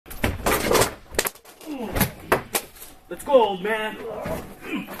Let's go, old man.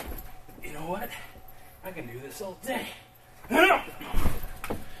 You know what? I can do this all day.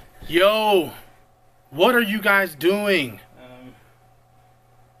 Yo, what are you guys doing?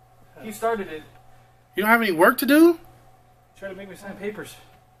 He started it. You don't have any work to do? Try to make me sign papers.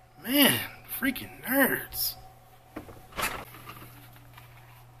 Man, freaking nerds.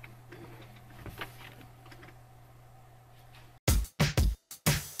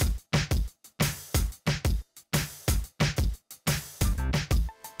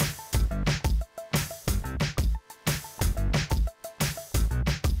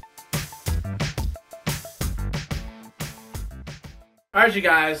 Alright, you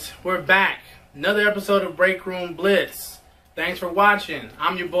guys, we're back. Another episode of Break Room Blitz. Thanks for watching.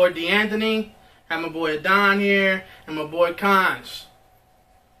 I'm your boy D'Anthony. I have my boy Adon here and my boy Conch.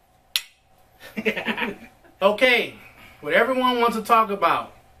 Okay, what everyone wants to talk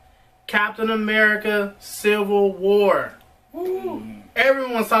about. Captain America Civil War. Woo.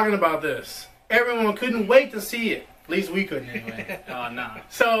 Everyone's talking about this. Everyone couldn't wait to see it. At least we couldn't anyway. Oh, no.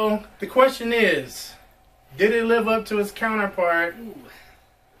 So, the question is, did it live up to its counterpart,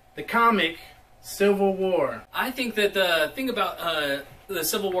 the comic Civil War? I think that the thing about the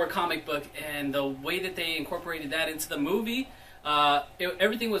Civil War comic book and the way that they incorporated that into the movie,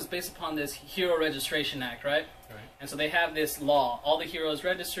 everything was based upon this Hero Registration Act, right? Right. And so they have this law. All the heroes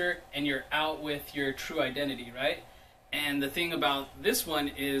register, and you're out with your true identity, right? And the thing about this one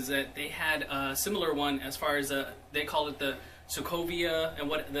is that they had a similar one as far as, they call it the Sokovia, and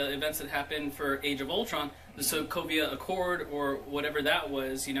what the events that happened for Age of Ultron, the Sokovia Accord, or whatever that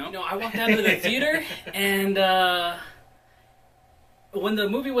was, you know? No, I walked out of the theater, and when the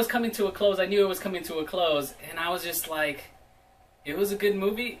movie was coming to a close, I knew it was coming to a close, and I was just like, it was a good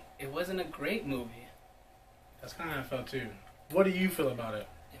movie, it wasn't a great movie. That's kind of how I felt too. What do you feel about it?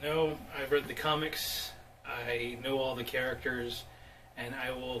 You know, I've read the comics, I know all the characters, and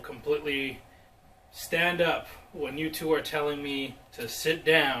I will completely stand up when you two are telling me to sit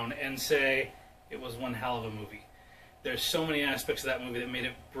down and say it was one hell of a movie. There's so many aspects of that movie that made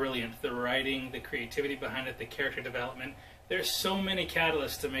it brilliant. The writing, the creativity behind it, the character development. There's so many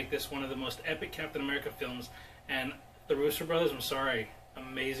catalysts to make this one of the most epic Captain America films. And the Russo brothers, I'm sorry,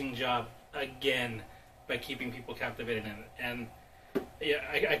 amazing job again by keeping people captivated in it. And yeah,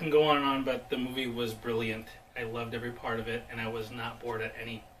 I can go on and on, but the movie was brilliant. I loved every part of it, and I was not bored at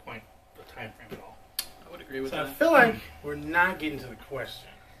any point of time frame at all. I would agree with So that. I feel like we're not getting to the question.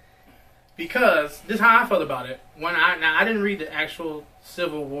 Because this is how I felt about it. Now I didn't read the actual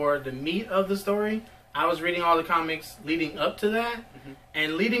Civil War, the meat of the story. I was reading all the comics leading up to that. Mm-hmm.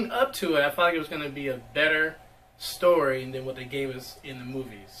 And leading up to it, I felt like it was going to be a better story than what they gave us in the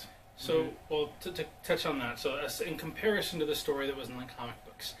movies. So, well, to touch on that, so in comparison to the story that was in the comic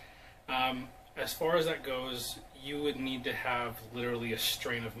books, as far as that goes, you would need to have literally a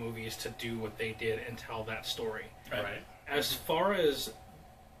strain of movies to do what they did and tell that story. Right. As far as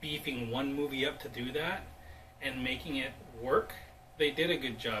beefing one movie up to do that and making it work, they did a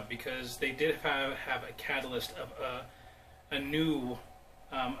good job because they did have a catalyst of a new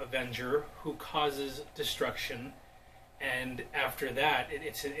Avenger who causes destruction. And after that,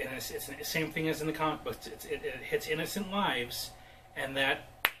 it's the same thing as in the comic books. It hits innocent lives, and that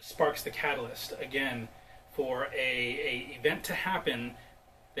sparks the catalyst again for a event to happen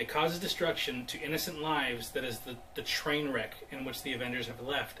that causes destruction to innocent lives. That is the train wreck in which the Avengers have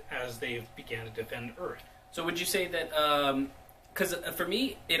left as they began to defend Earth. So would you say that, because for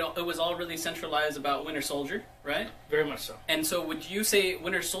me, it was all really centralized about Winter Soldier, right? Very much so. And so would you say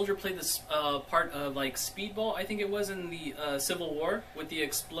Winter Soldier played this part of, like, Speedball, I think it was, in the Civil War, with the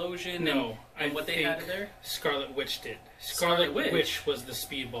explosion and what they had there? Scarlet Witch did. Scarlet Witch was the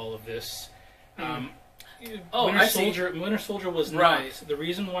speedball of this. Oh, Winter I Soldier. Winter Soldier was Right. not. The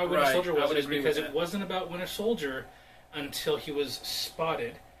reason why Winter Right. Soldier I was would is agree because with it that. wasn't about Winter Soldier until he was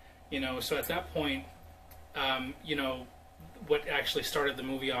spotted. You know, so at that point, you know, what actually started the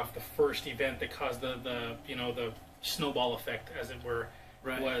movie off, the first event that caused the snowball effect, as it were,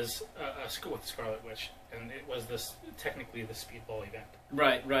 Right. was with Scarlet Witch, and it was technically the speedball event.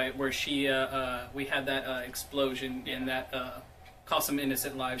 Right, where she, we had that explosion in that cost some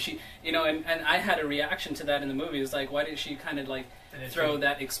innocent lives. She, you know, and I had a reaction to that in the movie. It was like, why did she kind of like throw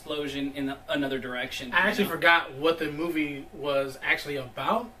that explosion in another direction? I actually forgot what the movie was actually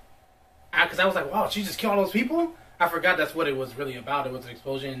about. Because I was like, wow, she just killed all those people? I forgot that's what it was really about. It was an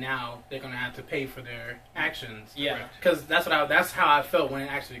explosion, and now they're going to have to pay for their actions. Yeah. Because that's how I felt when it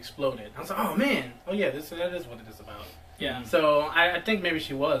actually exploded. I was like, oh, man. Oh, yeah, that is what it is about. Yeah. So I think maybe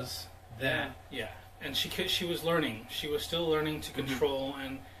she was that. Yeah. And she was learning. She was still learning to control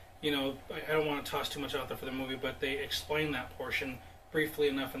and you know, I don't want to toss too much out there for the movie, but they explain that portion briefly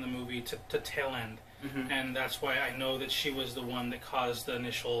enough in the movie to tail end. Mm-hmm. And that's why I know that she was the one that caused the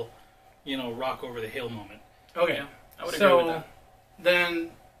initial, you know, rock over the hill moment. Okay. Yeah, I would agree with that.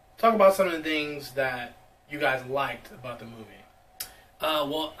 Then talk about some of the things that you guys liked about the movie.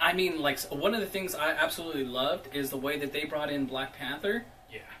 Well, I mean, like, one of the things I absolutely loved is the way that they brought in Black Panther.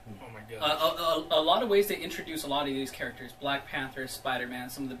 Yeah. Oh my god. A lot of ways they introduce a lot of these characters. Black Panther,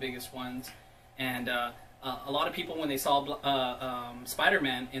 Spider-Man, some of the biggest ones. And a lot of people, when they saw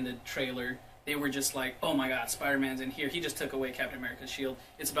Spider-Man in the trailer, they were just like, oh my god, Spider-Man's in here. He just took away Captain America's shield.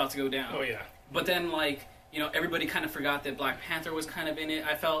 It's about to go down. Oh yeah. But then, like, you know, everybody kind of forgot that Black Panther was kind of in it,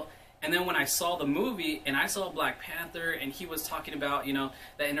 I felt. And then when I saw the movie, and I saw Black Panther, and he was talking about, you know,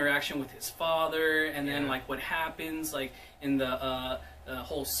 that interaction with his father, and then, like, what happens, like, in the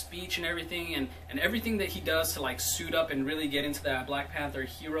whole speech and everything, and everything that he does to, like, suit up and really get into that Black Panther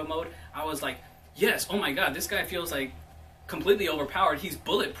hero mode, I was like, yes, oh my god, this guy feels, like, completely overpowered. He's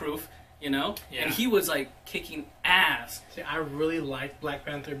bulletproof, you know? Yeah. And he was, like, kicking ass. See, I really liked Black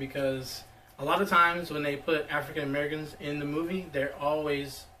Panther because a lot of times when they put African Americans in the movie, they're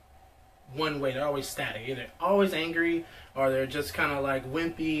always one way. They're always static. Either always angry or they're just kind of like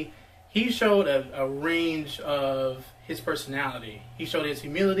wimpy. He showed a range of his personality. He showed his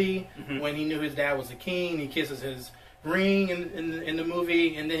humility when he knew his dad was a king. He kisses his ring in the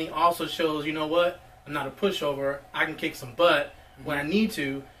movie. And then he also shows, you know what? I'm not a pushover. I can kick some butt when I need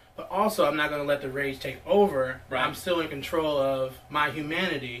to. But also, I'm not going to let the rage take over. Right. I'm still in control of my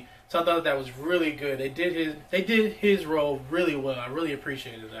humanity. So I thought that was really good. They did his role really well. I really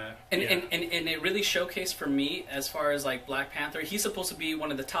appreciated that. And it really showcased for me, as far as like Black Panther, he's supposed to be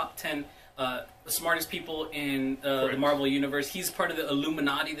one of the top 10 smartest people in the Marvel Universe. He's part of the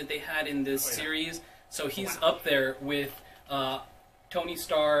Illuminati that they had in this series. So he's up there with Tony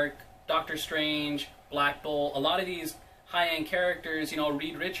Stark, Doctor Strange, Black Bolt, a lot of these high-end characters, you know,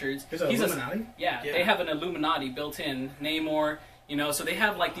 Reed Richards. He's an Illuminati? Yeah, they have an Illuminati built in. Namor. You know, so they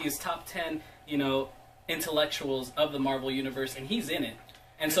have like these top 10, you know, intellectuals of the Marvel Universe, and he's in it.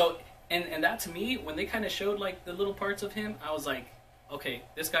 And so, and that to me, when they kind of showed like the little parts of him, I was like, okay,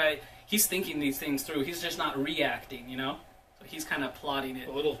 this guy, he's thinking these things through. He's just not reacting, you know? So he's kind of plotting it.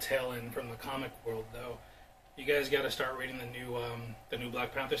 A little tail end from the comic world, though. You guys got to start reading the new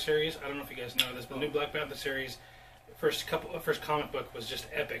Black Panther series. I don't know if you guys know this, but the new Black Panther series, first comic book was just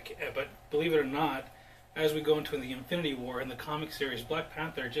epic. But believe it or not, as we go into the Infinity War in the comic series, Black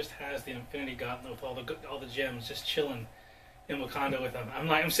Panther just has the Infinity Gauntlet with all the gems just chilling in Wakanda with him.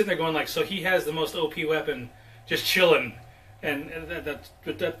 I'm sitting there going like, so he has the most OP weapon just chilling, and that's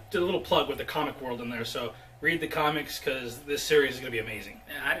a little plug with the comic world in there. So read the comics because this series is gonna be amazing.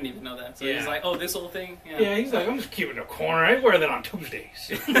 Yeah, I didn't even know that. So Yeah. he's like, oh, this whole thing. Yeah, he's like, I'm just keeping it a corner. I wear that on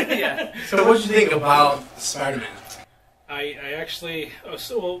Tuesdays. Yeah. So what did you think about Spider-Man? I actually,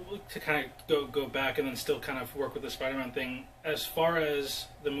 to kind of go back and then still kind of work with the Spider-Man thing, as far as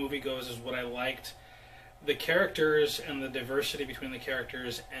the movie goes, is what I liked. The characters and the diversity between the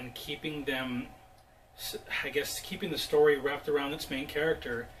characters and keeping them, I guess, keeping the story wrapped around its main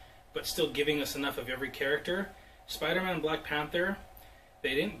character, but still giving us enough of every character. Spider-Man and Black Panther,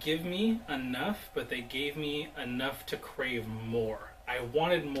 they didn't give me enough, but they gave me enough to crave more. I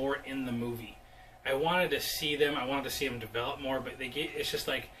wanted more in the movie. I wanted to see them. I wanted to see them develop more, but it's just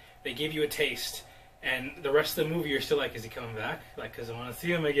like they give you a taste, and the rest of the movie you're still like, is he coming back? Like, because I want to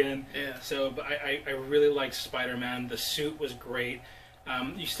see him again. Yeah. So, but I really liked Spider-Man. The suit was great.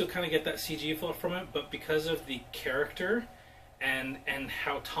 You still kind of get that CG feel from it, but because of the character and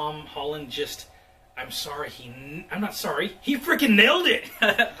how Tom Holland just, I'm not sorry. He freaking nailed it.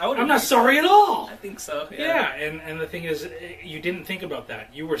 I'm not sorry at all. I think so. Yeah, and the thing is, you didn't think about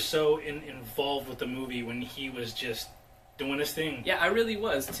that. You were so involved with the movie when he was just doing his thing. Yeah, I really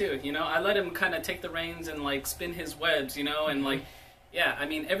was too. You know, I let him kind of take the reins and like spin his webs. You know, and like, yeah, I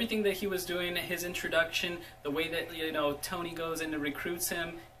mean, everything that he was doing, his introduction, the way that, you know, Tony goes in and recruits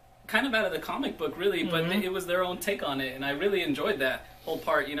him, kind of out of the comic book, really, but it was their own take on it, and I really enjoyed that whole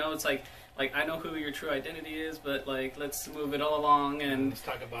part. You know, it's like I know who your true identity is, but like, let's move it all along and Let's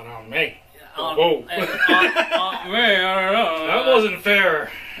talk about Aunt May. Whoa. Aunt May, I don't know. That wasn't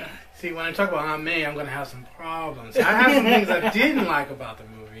fair. See, when I talk about Aunt May, I'm going to have some problems. I have some things I didn't like about the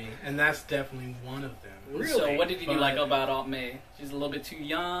movie, and that's definitely one of them. Really? So what did you But- like about Aunt May? She's a little bit too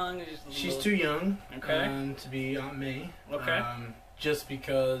young? She's too young Okay. to be Aunt May. Okay. Just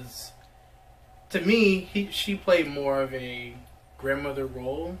because, to me, she played more of a grandmother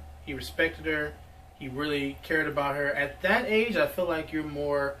role. He respected her. He really cared about her. At that age, I feel like you're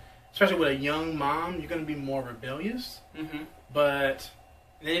more, especially with a young mom, you're going to be more rebellious. Mm-hmm. But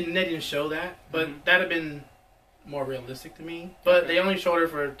And they didn't show that, but Mhm. that'd have been more realistic to me. But Okay. they only showed her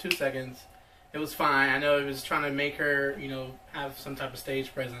for 2 seconds. It was fine. I know it was trying to make her, you know, have some type of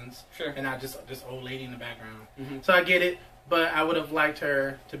stage presence Sure. and not just this old lady in the background. Hmm. So I get it, but I would have liked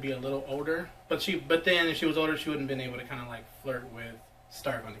her to be a little older. But then if she was older, she wouldn't have been able to kind of like flirt with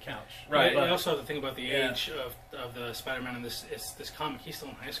Stark on the couch. Right. You also have to think about the Yeah. age of the Spider-Man in this comic. He's still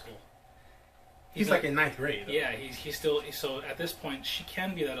in high school. He's like in 9th grade. Though. Yeah, he's still so at this point she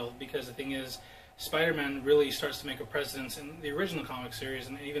can be that old because the thing is, Spider-Man really starts to make a presence in the original comic series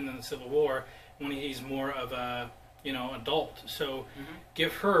and even in the Civil War when he's more of a adult. So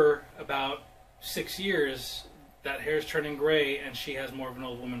give her about 6 years, that hair's turning gray and she has more of an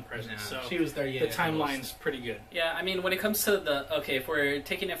old woman presence. Nah, So she was 38. the at timeline's pretty good. Yeah, I mean, when it comes to if we're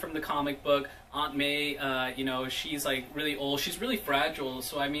taking it from the comic book, Aunt May, she's like really old. She's really fragile.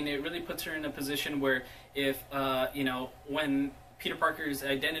 So, I mean, it really puts her in a position where if, when Peter Parker's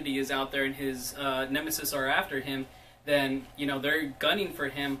identity is out there and his nemesis are after him, then, they're gunning for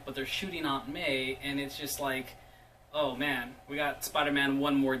him, but they're shooting Aunt May. And it's just like, oh man, we got Spider-Man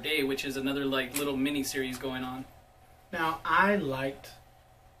One More Day, which is another like little mini series going on. Now, I liked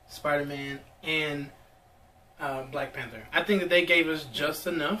Spider-Man and Black Panther. I think that they gave us just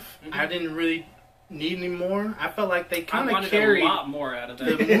enough. Mhm. I didn't really need any more. I felt like they I kind of wanted carried a lot more out of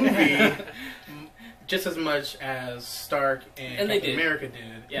the that. movie just as much as Stark and they Captain did. America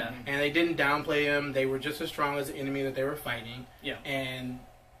did. Yeah. And they didn't downplay him. They were just as strong as the enemy that they were fighting. Yeah. And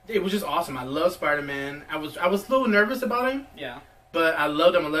it was just awesome. I love Spider-Man. I was a little nervous about him, Yeah. but I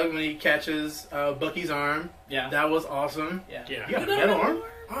loved him. I loved when he catches Bucky's arm. Yeah. That was awesome. Yeah. Yeah. You got a metal arm?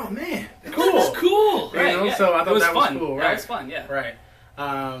 Oh man, That's cool. cool. You Right, know, yeah. so I It thought that was fun. cool. That Right, was fun, yeah. right.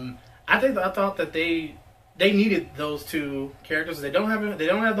 I thought that they needed those two characters. They don't have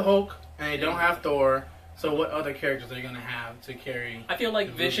the Hulk and they don't have Thor. So what other characters are they gonna have to carry? I feel like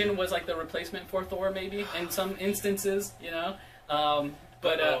the Vision movie? was like the replacement for Thor, maybe in some instances,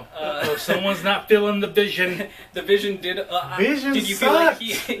 But someone's not feeling the Vision. the Vision did. Vision did you feel like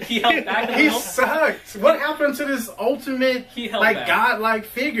sucked. he held back a He little? sucked. What happened to this ultimate He held like back. godlike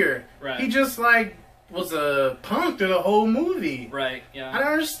figure? Right. He just like was a punk through the whole movie. Right. I Yeah. don't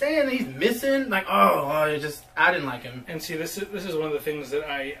understand. He's missing. Like, I didn't like him. And see, this is one of the things that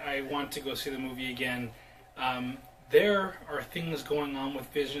I want to go see the movie again. There are things going on with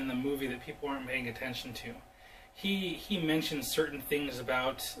Vision in the movie that people aren't paying attention to. He mentions certain things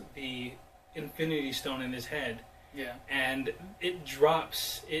about the Infinity Stone in his head, Yeah. and it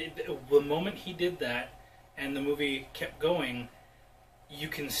drops. The moment he did that, and the movie kept going, you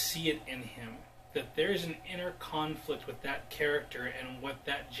can see it in him. That there's an inner conflict with that character and what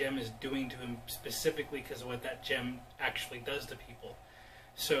that gem is doing to him specifically because of what that gem actually does to people.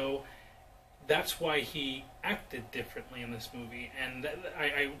 So that's why he acted differently in this movie, and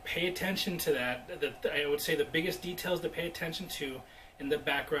I pay attention to that. I would say the biggest details to pay attention to in the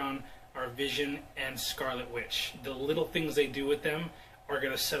background are Vision and Scarlet Witch. The little things they do with them are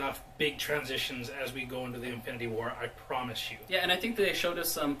going to set off big transitions as we go into the Infinity War, I promise you. Yeah, and I think they showed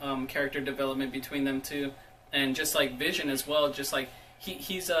us some character development between them too, and just like Vision as well. Just like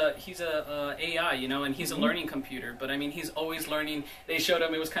he's a AI, and he's a learning computer. But I mean, he's always learning. They showed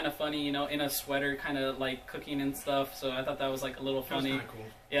him. It was kind of funny, in a sweater, kind of like cooking and stuff. So I thought that was like a little That was funny. kinda cool.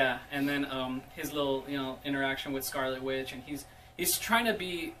 Yeah, and then his little interaction with Scarlet Witch, and he's trying to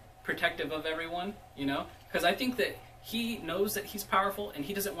be protective of everyone, because I think that he knows that he's powerful and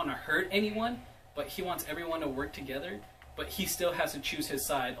he doesn't want to hurt anyone, but he wants everyone to work together. But he still has to choose his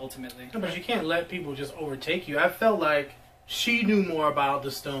side ultimately. No, but you can't let people just overtake you. I felt like she knew more about the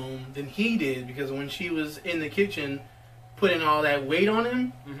stone than he did because when she was in the kitchen putting all that weight on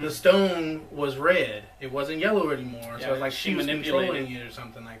him, the stone was red. It wasn't yellow anymore. Yeah, so it was like she she was manipulated controlling it or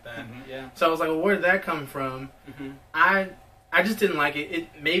something like that. Yeah. So I was like, well, where did that come from? Mm-hmm. I just didn't like it.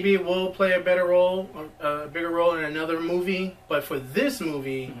 Maybe it will play a better role, a bigger role in another movie, but for this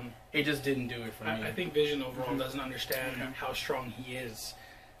movie, it just didn't do it for me. I think Vision overall doesn't understand how strong he is,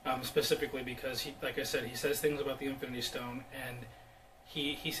 specifically because he, like I said, he says things about the Infinity Stone, and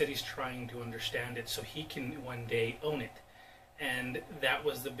he said he's trying to understand it so he can one day own it, and that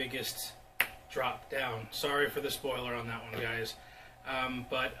was the biggest drop down. Sorry for the spoiler on that one, guys.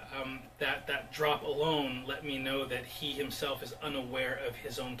 But that drop alone let me know that he himself is unaware of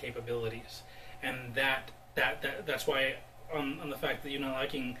his own capabilities, and that's why on the fact that you're not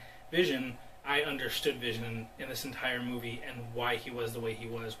liking Vision, I understood Vision in this entire movie and why he was the way he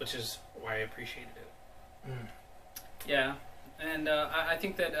was, which is why I appreciated it. Yeah, and I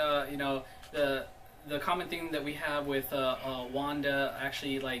think that the common thing that we have with Wanda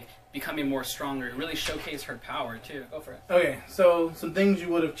actually like becoming more stronger, it really showcased her power too. Go for it. Okay, so some things you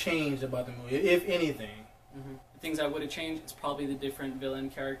would have changed about the movie, if anything. The things I would have changed is probably the different villain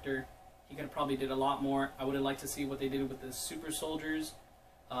character. He could have probably did a lot more. I would have liked to see what they did with the super soldiers.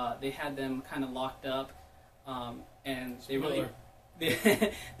 They had them kind of locked up, and they really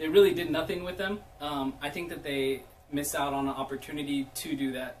they really did nothing with them. I think that they missed out on an opportunity to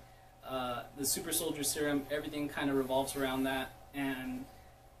do that. The super soldier serum, everything kind of revolves around that, and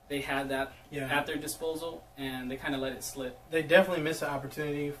they had that at their disposal, and they kind of let it slip. They definitely missed an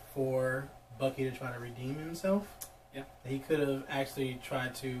opportunity for Bucky to try to redeem himself. Yeah, he could have actually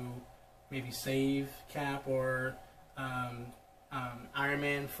tried to maybe save Cap or Iron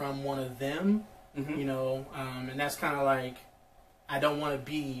Man from one of them. You know, and that's kind of like, I don't want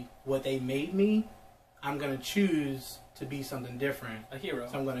to be what they made me. I'm going to choose to be something different. A hero.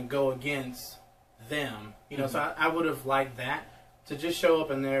 So I'm going to go against them. You know, so I would have liked that. To just show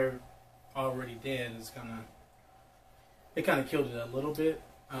up and they're already dead is it kind of killed it a little bit.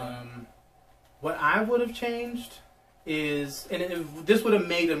 What I would have changed is, and this would have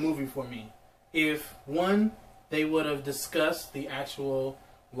made a movie for me, if one, they would have discussed the actual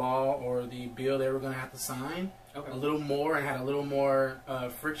law or the bill they were going to have to sign a little more and had a little more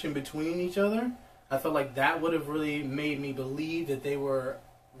friction between each other. I felt like that would have really made me believe that they were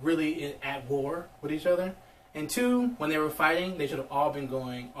really at war with each other. And two, when they were fighting, they should have all been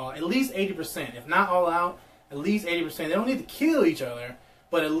going at least 80%. If not all out, at least 80%. They don't need to kill each other,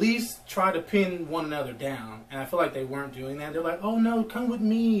 but at least try to pin one another down. And I feel like they weren't doing that. They're like, oh no, come with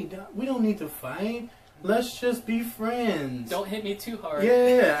me. We don't need to fight. Let's just be friends. Don't hit me too hard.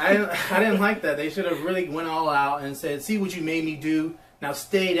 Yeah, I didn't like that. They should have really went all out and said, see what you made me do. Now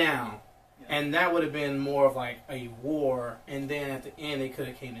stay down. Yeah. And that would have been more of like a war. And then at the end, they could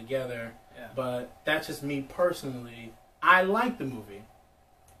have came together. Yeah. But that's just me personally. I like the movie.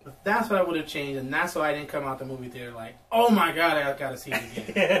 But that's what I would have changed, and that's why I didn't come out the movie theater like, oh my god, I gotta see it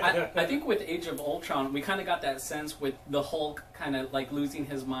again. I think with Age of Ultron, we kind of got that sense with the Hulk kind of like losing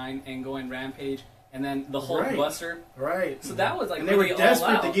his mind and going rampage, and then the Hulk Buster. Right. So that was like, and really they were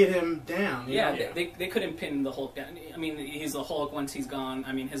desperate to get him down. They couldn't pin the Hulk down. I mean, he's the Hulk. Once he's gone,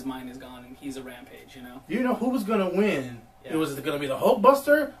 I mean, his mind is gone, and he's a rampage. You know. You know who was gonna win? Yeah. It was gonna be the Hulk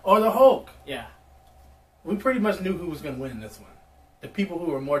Buster or the Hulk. Yeah. We pretty much knew who was gonna win this one. The people who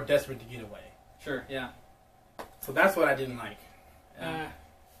were more desperate to get away. Sure, yeah. So that's what I didn't like.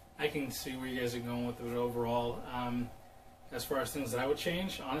 I can see where you guys are going with it overall. As far as things that I would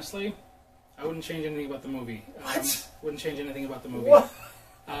change, honestly, I wouldn't change anything about the movie. What? Wouldn't change anything about the movie. What?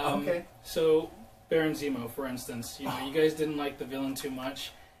 Okay. So, Baron Zemo, for instance. You know, you guys didn't like the villain too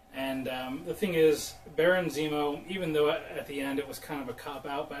much. And the thing is, Baron Zemo, even though at the end it was kind of a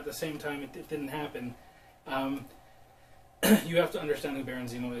cop-out, but at the same time it didn't happen, you have to understand who Baron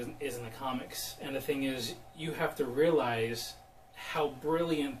Zemo is in the comics. And the thing is, you have to realize how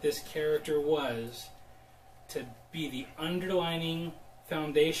brilliant this character was to be the underlining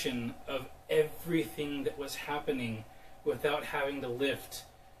foundation of everything that was happening without having to lift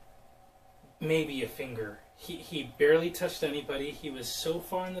maybe a finger. He barely touched anybody. He was so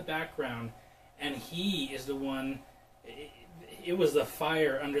far in the background, and he is the one... It was the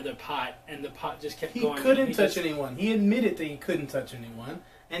fire under the pot, and the pot just kept going. He couldn't touch anyone. He admitted that he couldn't touch anyone.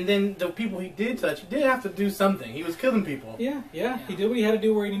 And then the people he did touch, he did have to do something. He was killing people. Yeah. He did what he had to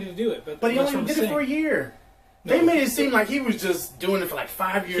do where he needed to do it. But he only did it for a year. No, they made it seem like he was just doing it for like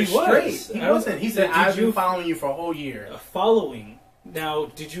 5 years straight. He wasn't. He said, I've been following you for a whole year. Following. Now,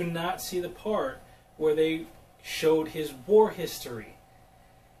 did you not see the part where they showed his war history?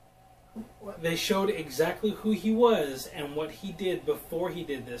 They showed exactly who he was and what he did before he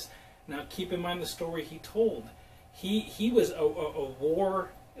did this. Now, keep in mind the story he told. He was a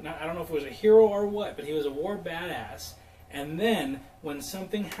war... I don't know if it was a hero or what, but he was a war badass. And then, when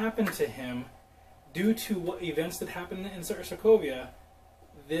something happened to him, due to what events that happened in Sokovia,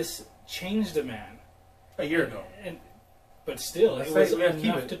 this changed a man. A year ago. But still, it was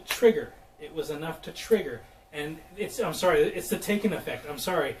enough to trigger. It was enough to trigger. And I'm sorry, it's the Taken effect. I'm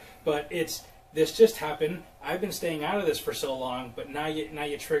sorry, but this just happened. I've been staying out of this for so long, but now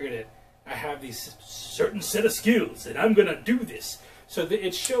you triggered it. I have these certain set of skills, and I'm gonna do this. So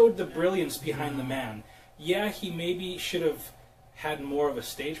it showed the brilliance behind the man. Yeah, he maybe should have had more of a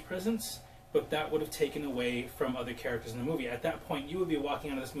stage presence, but that would have taken away from other characters in the movie. At that point, you would be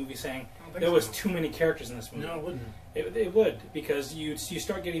walking out of this movie saying, there was too many characters in this movie. No, it wouldn't. It would, because you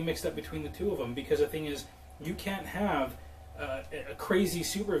start getting mixed up between the two of them, because the thing is, you can't have a crazy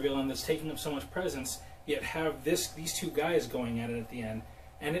supervillain that's taking up so much presence, yet have these two guys going at it at the end.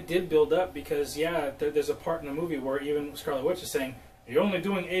 And it did build up because, yeah, there's a part in the movie where even Scarlet Witch is saying, you're only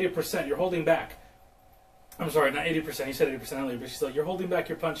doing 80%, you're holding back. I'm sorry, not 80%, he said 80% earlier, but she's like, you're holding back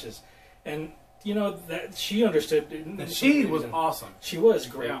your punches. And, you know, that she understood. And she was awesome. She was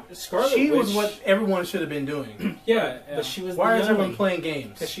great. Yeah. Scarlet She Witch, was what everyone should have been doing. yeah, Yeah. but she was Why the is everyone young. playing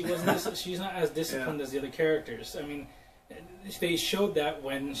games? Because she wasn't. She's not as disciplined as the other characters. I mean, they showed that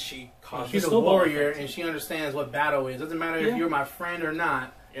when she caused She's the a snowball warrior, effect. and she understands what battle is. Doesn't matter if Yeah. you're my friend or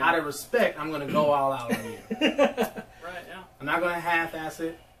not. Yeah. Out of respect, I'm going to go all out on you. Right, yeah. I'm not going to half-ass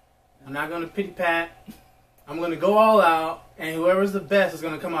it. I'm not going to pity-pat. I'm going to go all out, and whoever's the best is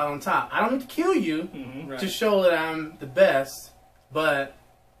going to come out on top. I don't need to kill you Mhm. Right. to show that I'm the best, but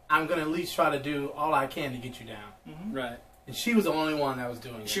I'm going to at least try to do all I can to get you down. Right. And she was the only one that was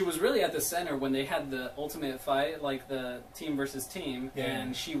doing it. She was really at the center when they had the ultimate fight, like the team versus team, Yeah.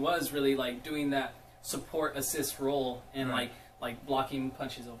 and she was really like doing that support assist role and Right. like blocking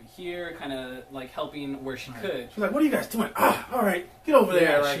punches over here, kind of like helping where she could. She's like, what are you guys doing? Ah, all right, get over there.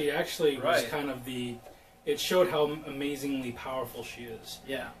 Yeah, Like, she actually was Right. kind of the. It showed how amazingly powerful she is,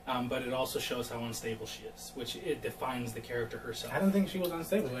 Yeah. but it also shows how unstable she is, which it defines the character herself. I don't think she was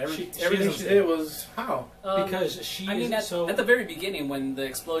unstable. She Everything is she did was how? Because she I mean, is so. at the very beginning when the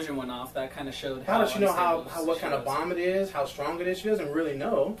explosion went off, that kind of showed How does she know how unstable what she kind of was. bomb it is? How strong it is? She doesn't really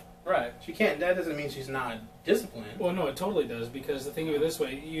know. Right. She can't. That doesn't mean she's not disciplined. Well, no, it totally does, because the thing of it this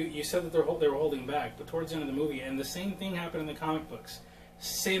way, you said that they were holding back, but towards the end of the movie, and the same thing happened in the comic books.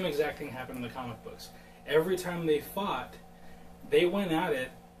 Same exact thing happened in the comic books. Every time they fought, they went at it,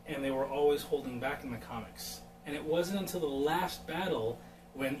 and they were always holding back in the comics. And it wasn't until the last battle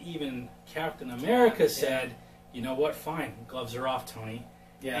when even Captain America said, you know what, fine, gloves are off, Tony.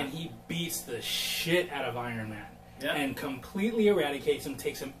 Yeah. And he beats the shit out of Iron Man. Yeah. And completely eradicates him,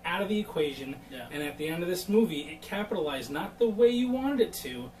 takes him out of the equation, Yeah. and at the end of this movie, it capitalized not the way you wanted it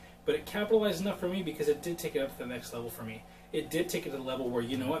to, but it capitalized enough for me because it did take it up to the next level for me. It did take it to the level where,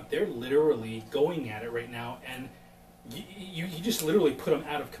 you know what, they're literally going at it right now, and you just literally put them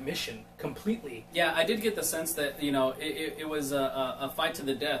out of commission completely. Yeah, I did get the sense that, you know, it was a fight to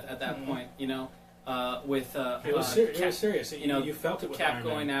the death at that point, you know, with It was, it was serious. you know, you felt it with Cap Iron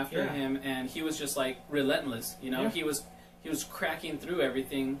going Man. after Yeah. him, and he was just like relentless. You know, Yeah. he was cracking through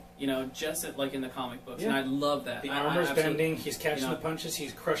everything. You know, just like in the comic books, Yeah. and I love that. The I armor's absolutely- bending, he's catching you know, the punches,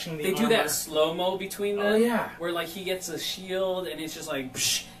 he's crushing the They armor. do that slow mo between them. Oh, yeah. where like he gets a shield, and it's just like,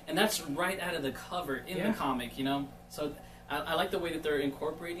 psh, and that's right out of the cover in Yeah. the comic. You know, so I like the way that they're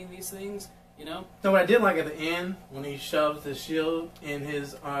incorporating these things. You know, No, what I did like at the end when he shoves the shield in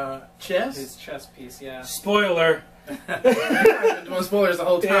his chest. his chest piece. Yeah. Spoiler. I've been doing spoilers the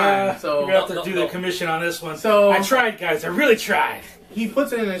whole time. Yeah, So we're gonna have to No, do no. the commission on this one. So- I tried, guys. I really tried. he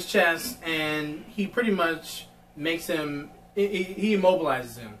puts it in his chest, and he pretty much makes him. He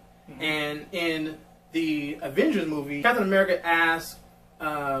immobilizes him. Mm-hmm. And in the Avengers movie, Captain America asks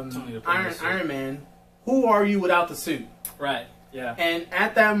Tony to put on the suit. Iron Man, "Who are you without the suit?" Right. Yeah. And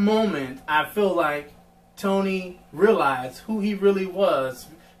at that moment, I feel like Tony realized who he really was.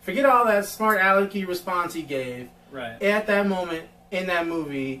 Forget all that smart alecky response he gave. Right. At that moment in that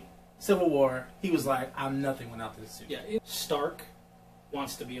movie, Civil War, he was like, "I'm nothing without this suit." Yeah, Stark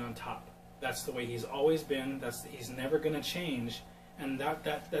wants to be on top. That's the way he's always been. He's never going to change, and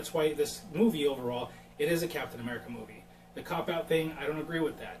that's why this movie overall, it is a Captain America movie. The cop-out thing, I don't agree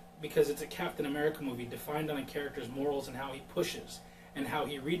with that, because it's a Captain America movie defined on a character's morals and how he pushes and how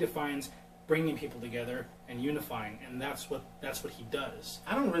he redefines bringing people together and unifying, and that's what he does.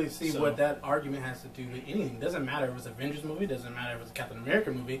 I don't really see So- what that argument has to do with anything. It doesn't matter if it's an Avengers movie. It doesn't matter if it's a Captain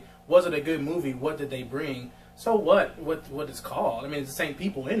America movie. Was it a good movie? What did they bring? So what? What it's called? I mean, it's the same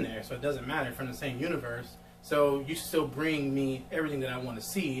people in there, so it doesn't matter. From the same universe. So you still bring me everything that I want to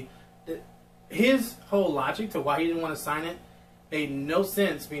see. His whole logic to why he didn't want to sign it made no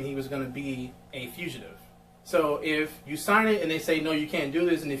sense, being he was going to be a fugitive. So if you sign it and they say, no, you can't do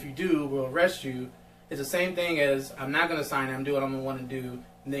this, and if you do, we'll arrest you, it's the same thing as, I'm not going to sign it, I'm doing what I'm going to want to do,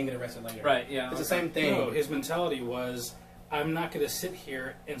 and then get arrested later. Right. Yeah. It's the same thing. No, his mentality was, I'm not going to sit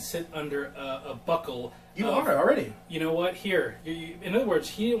here and sit under a buckle. You of, are already. You know what? Here. In other words,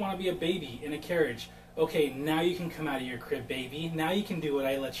 he didn't want to be a baby in a carriage. Okay, now you can come out of your crib, baby. Now you can do what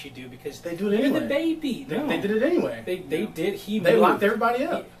I let you do because They do it you're anyway. the baby. No. They did it anyway. They did. They locked everybody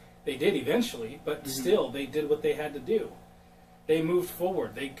up. They did eventually, but still, they did what they had to do. They moved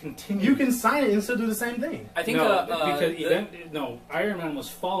forward. They continued. You can sign it and still do the same thing. I think no, the- Iron Man was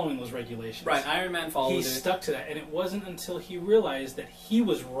following those regulations. right. Iron Man followed He it. stuck to that, and it wasn't until he realized that he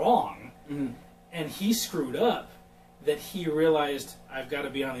was wrong Mhm. and he screwed up that he realized I've got to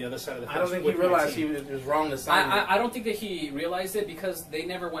be on the other side of the fence. I don't think he with my realized team. it was wrong to sign it. I don't think that he realized it because they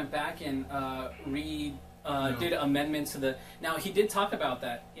never went back and did amendments to the. Now he did talk about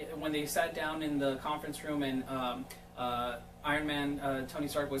that when they sat down in the conference room and Iron Man Tony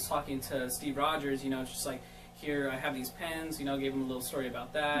Stark was talking to Steve Rogers. You know, just like, here I have these pens. You know, gave him a little story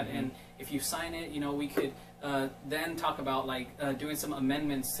about that, and if you sign it, you know, we could then talk about like doing some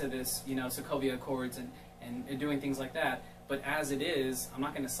amendments to this, you know, Sokovia Accords and doing things like that. But as it is, I'm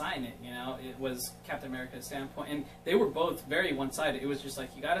not going to sign it. You know, it was Captain America's standpoint, and they were both very one-sided. It was just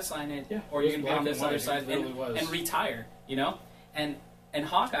like, you got to sign it, or you can be on this other side and retire. You know, and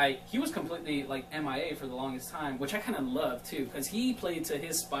Hawkeye, he was completely like MIA for the longest time, which I kind of love too, because he played to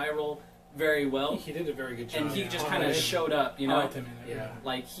his spiral very well. He did a very good job. And he just kind of showed up, you know. I liked him in there. Yeah.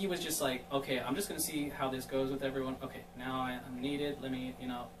 Like, he was just like, okay, I'm just going to see how this goes with everyone. Okay, now I'm needed. Let me, you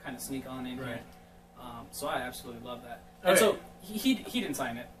know, kind of sneak on in here. So I absolutely love that. And so he didn't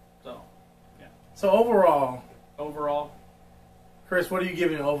sign it. So, yeah. So overall, Chris, what are you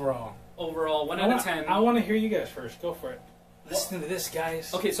giving it overall? Overall, 1 out of 10. I want to hear you guys first. Go for it. Listen to this,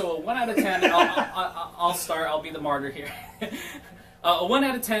 guys. Okay, so 1 out of 10. I'll start. I'll be the martyr here. 1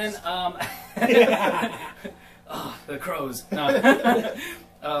 out of 10. The crows. No.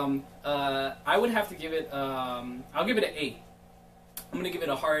 I would have to give it. I'll give it an 8. I'm gonna give it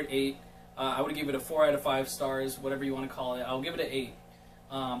a hard 8. I would give it a 4 out of 5 stars, whatever you want to call it. I'll give it an 8.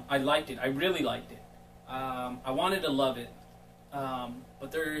 I liked it. I really liked it. I wanted to love it.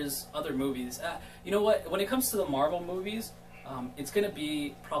 But there's other movies. You know what? When it comes to the Marvel movies, it's gonna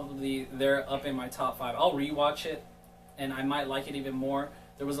be probably there up in my top 5. I'll rewatch it, and I might like it even more.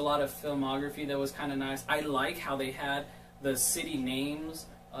 There was a lot of filmography that was kind of nice. I like how they had the city names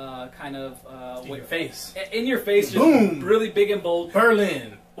kind of in your face. In your face, Boom! Just really big and bold.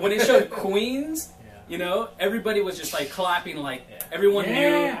 Berlin. When it showed Queens, you know, everybody was just like clapping, like everyone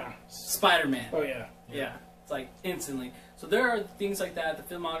knew Spider-Man. Oh yeah. Yeah, it's like instantly. So there are things like that,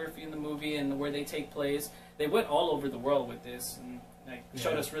 the filmography in the movie and where they take place. They went all over the world with this and like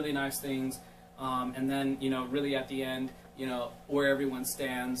showed us really nice things. And then, you know, really at the end, you know, where everyone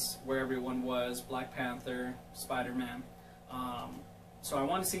stands, where everyone was, Black Panther, Spider-Man. So I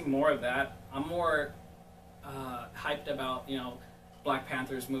want to see more of that. I'm more hyped about, you know, Black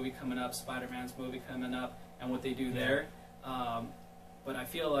Panther's movie coming up, Spider-Man's movie coming up, and what they do there. But I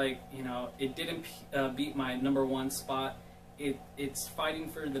feel like, you know, it didn't beat my #1 spot. It's fighting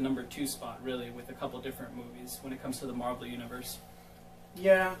for the #2 spot, really, with a couple different movies when it comes to the Marvel Universe.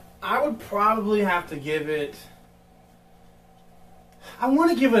 Yeah, I would probably have to give it... I want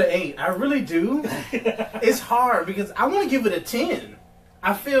to give it an 8. I really do. It's hard because I want to give it a 10.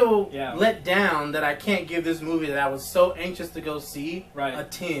 I feel let down that I can't give this movie that I was so anxious to go see a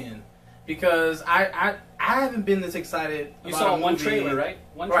 10. Because I haven't been this excited You about saw a one movie. trailer, right?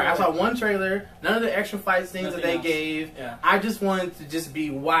 Right, I saw one trailer. None of the extra fight scenes that they gave. Yeah. I just wanted to just be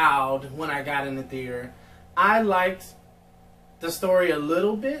wowed when I got in the theater. I liked the story a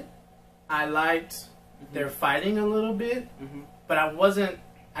little bit. I liked their fighting a little bit. But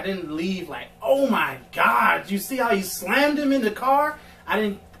I didn't leave like, oh my God, you see how you slammed him in the car? I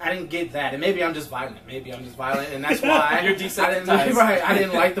didn't get that. And maybe I'm just violent. And that's why You're desensitized. I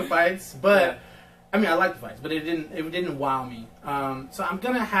didn't like the fights. But I mean, I like the fights, but it didn't wow me. So I'm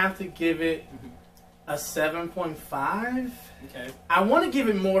gonna have to give it a 7.5. Okay. I want to give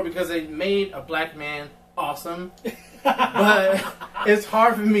it more because they made a black man awesome, but it's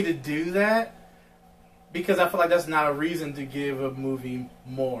hard for me to do that because I feel like that's not a reason to give a movie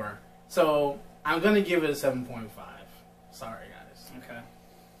more. So I'm gonna give it a 7.5. Sorry, guys. Okay.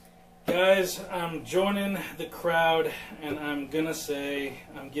 Guys, I'm joining the crowd, and I'm gonna say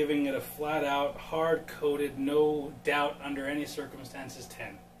I'm giving it a flat-out, hard-coded, no doubt under any circumstances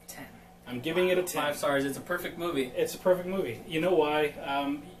 10. 10. I'm giving it a 10. 5 stars. It's a perfect movie. It's a perfect movie. You know why?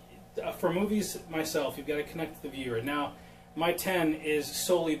 For movies myself, you've got to connect to the viewer. Now, my 10 is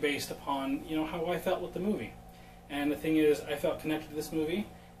solely based upon, you know, how I felt with the movie. And the thing is, I felt connected to this movie,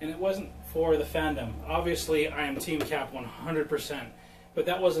 and it wasn't for the fandom. Obviously, I am Team Cap 100%. But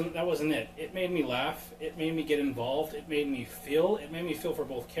that wasn't it. It made me laugh. It made me get involved. It made me feel. It made me feel for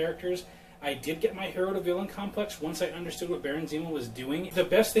both characters. I did get my hero to villain complex once I understood what Baron Zemo was doing. The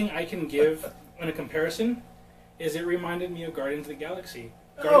best thing I can give in a comparison is it reminded me of Guardians of the Galaxy.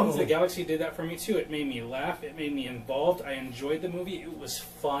 Guardians of the Galaxy did that for me too. It made me laugh. It made me involved. I enjoyed the movie. It was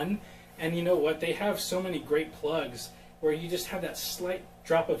fun. And you know what? They have so many great plugs where you just have that slight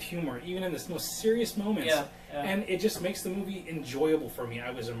drop of humor, even in the most serious moments. Yeah. And it just makes the movie enjoyable for me. I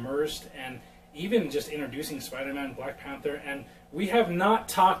was immersed, and even just introducing Spider-Man, Black Panther, and we have not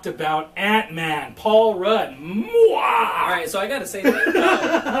talked about Ant-Man, Paul Rudd. Mwah! All right, so I got to say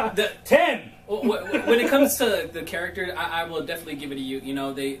that the 10. when it comes to the character, I will definitely give it to you. You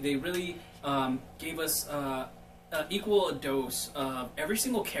know, they really gave us equal a dose of every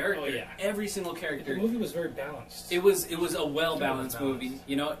single character. Oh, yeah. Every single character. The movie was very balanced. It was a well balanced Very movie. balanced.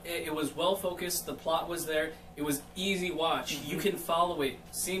 You know, it was well focused. The plot was there. It was easy watch. You can follow it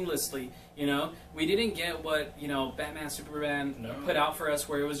seamlessly. You know, we didn't get what Batman Superman No. put out for us,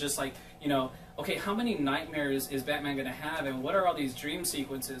 where it was just like okay, how many nightmares is Batman gonna have, and what are all these dream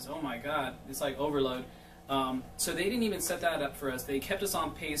sequences? Oh my God, it's like overload. So they didn't even set that up for us. They kept us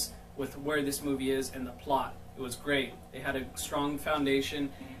on pace with where this movie is and the plot. It was great. They had a strong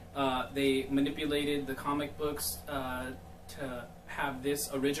foundation. They manipulated the comic books to have this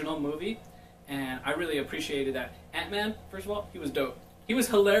original movie, and I really appreciated that. Ant-Man, first of all, he was dope. He was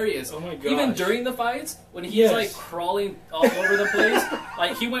hilarious. Oh my gosh. Even during the fights, when he's Yes. like crawling all over the place,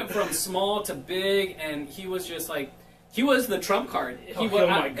 like he went from small to big, and he was just like, he was the trump card. Oh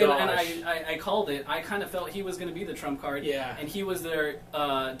my and gosh. I called it. I kind of felt he was going to be the trump card. Yeah. And he was their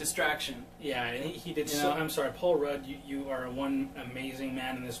distraction. Yeah, and he did You so. know? I'm sorry, Paul Rudd. You are one amazing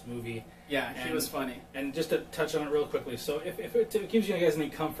man in this movie. Yeah, he And- was funny. And just to touch on it real quickly, so if it gives you guys any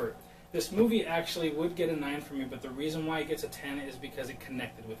comfort, this movie actually would get a 9 from me, but the reason why it gets a 10 is because it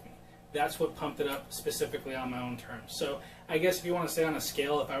connected with me. That's what pumped it up specifically on my own terms. So I guess if you want to say on a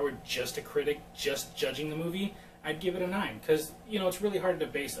scale, if I were just a critic, just judging the movie, I'd give it a 9. Because, it's really hard to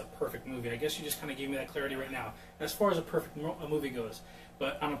base a perfect movie. I guess you just kind of gave me that clarity right now, as far as a perfect movie goes.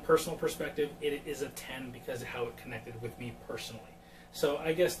 But on a personal perspective, it is a 10 because of how it connected with me personally. So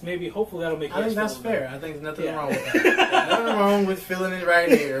I guess maybe, hopefully that'll make you I think guys that's feel a little fair. I think there's nothing Yeah. wrong with that. There's nothing wrong with feeling it right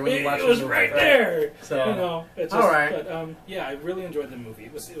here when you watch it was the movie. right there. So, it's all right. But yeah, I really enjoyed the movie.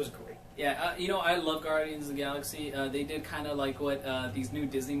 It was great. Yeah, I love Guardians of the Galaxy. They did kind of like what these new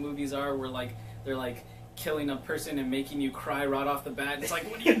Disney movies are, where like they're like killing a person and making you cry right off the bat. It's like,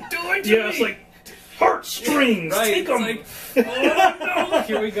 what are you doing to me? Yeah, it's like heartstrings. Right, Take it's 'em. like, oh no,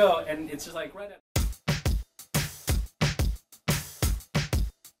 here we go, and it's just like right at.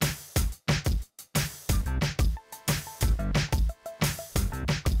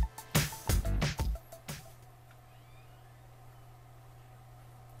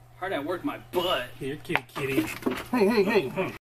 Hard at work, my butt. Here, kitty, kitty. hey.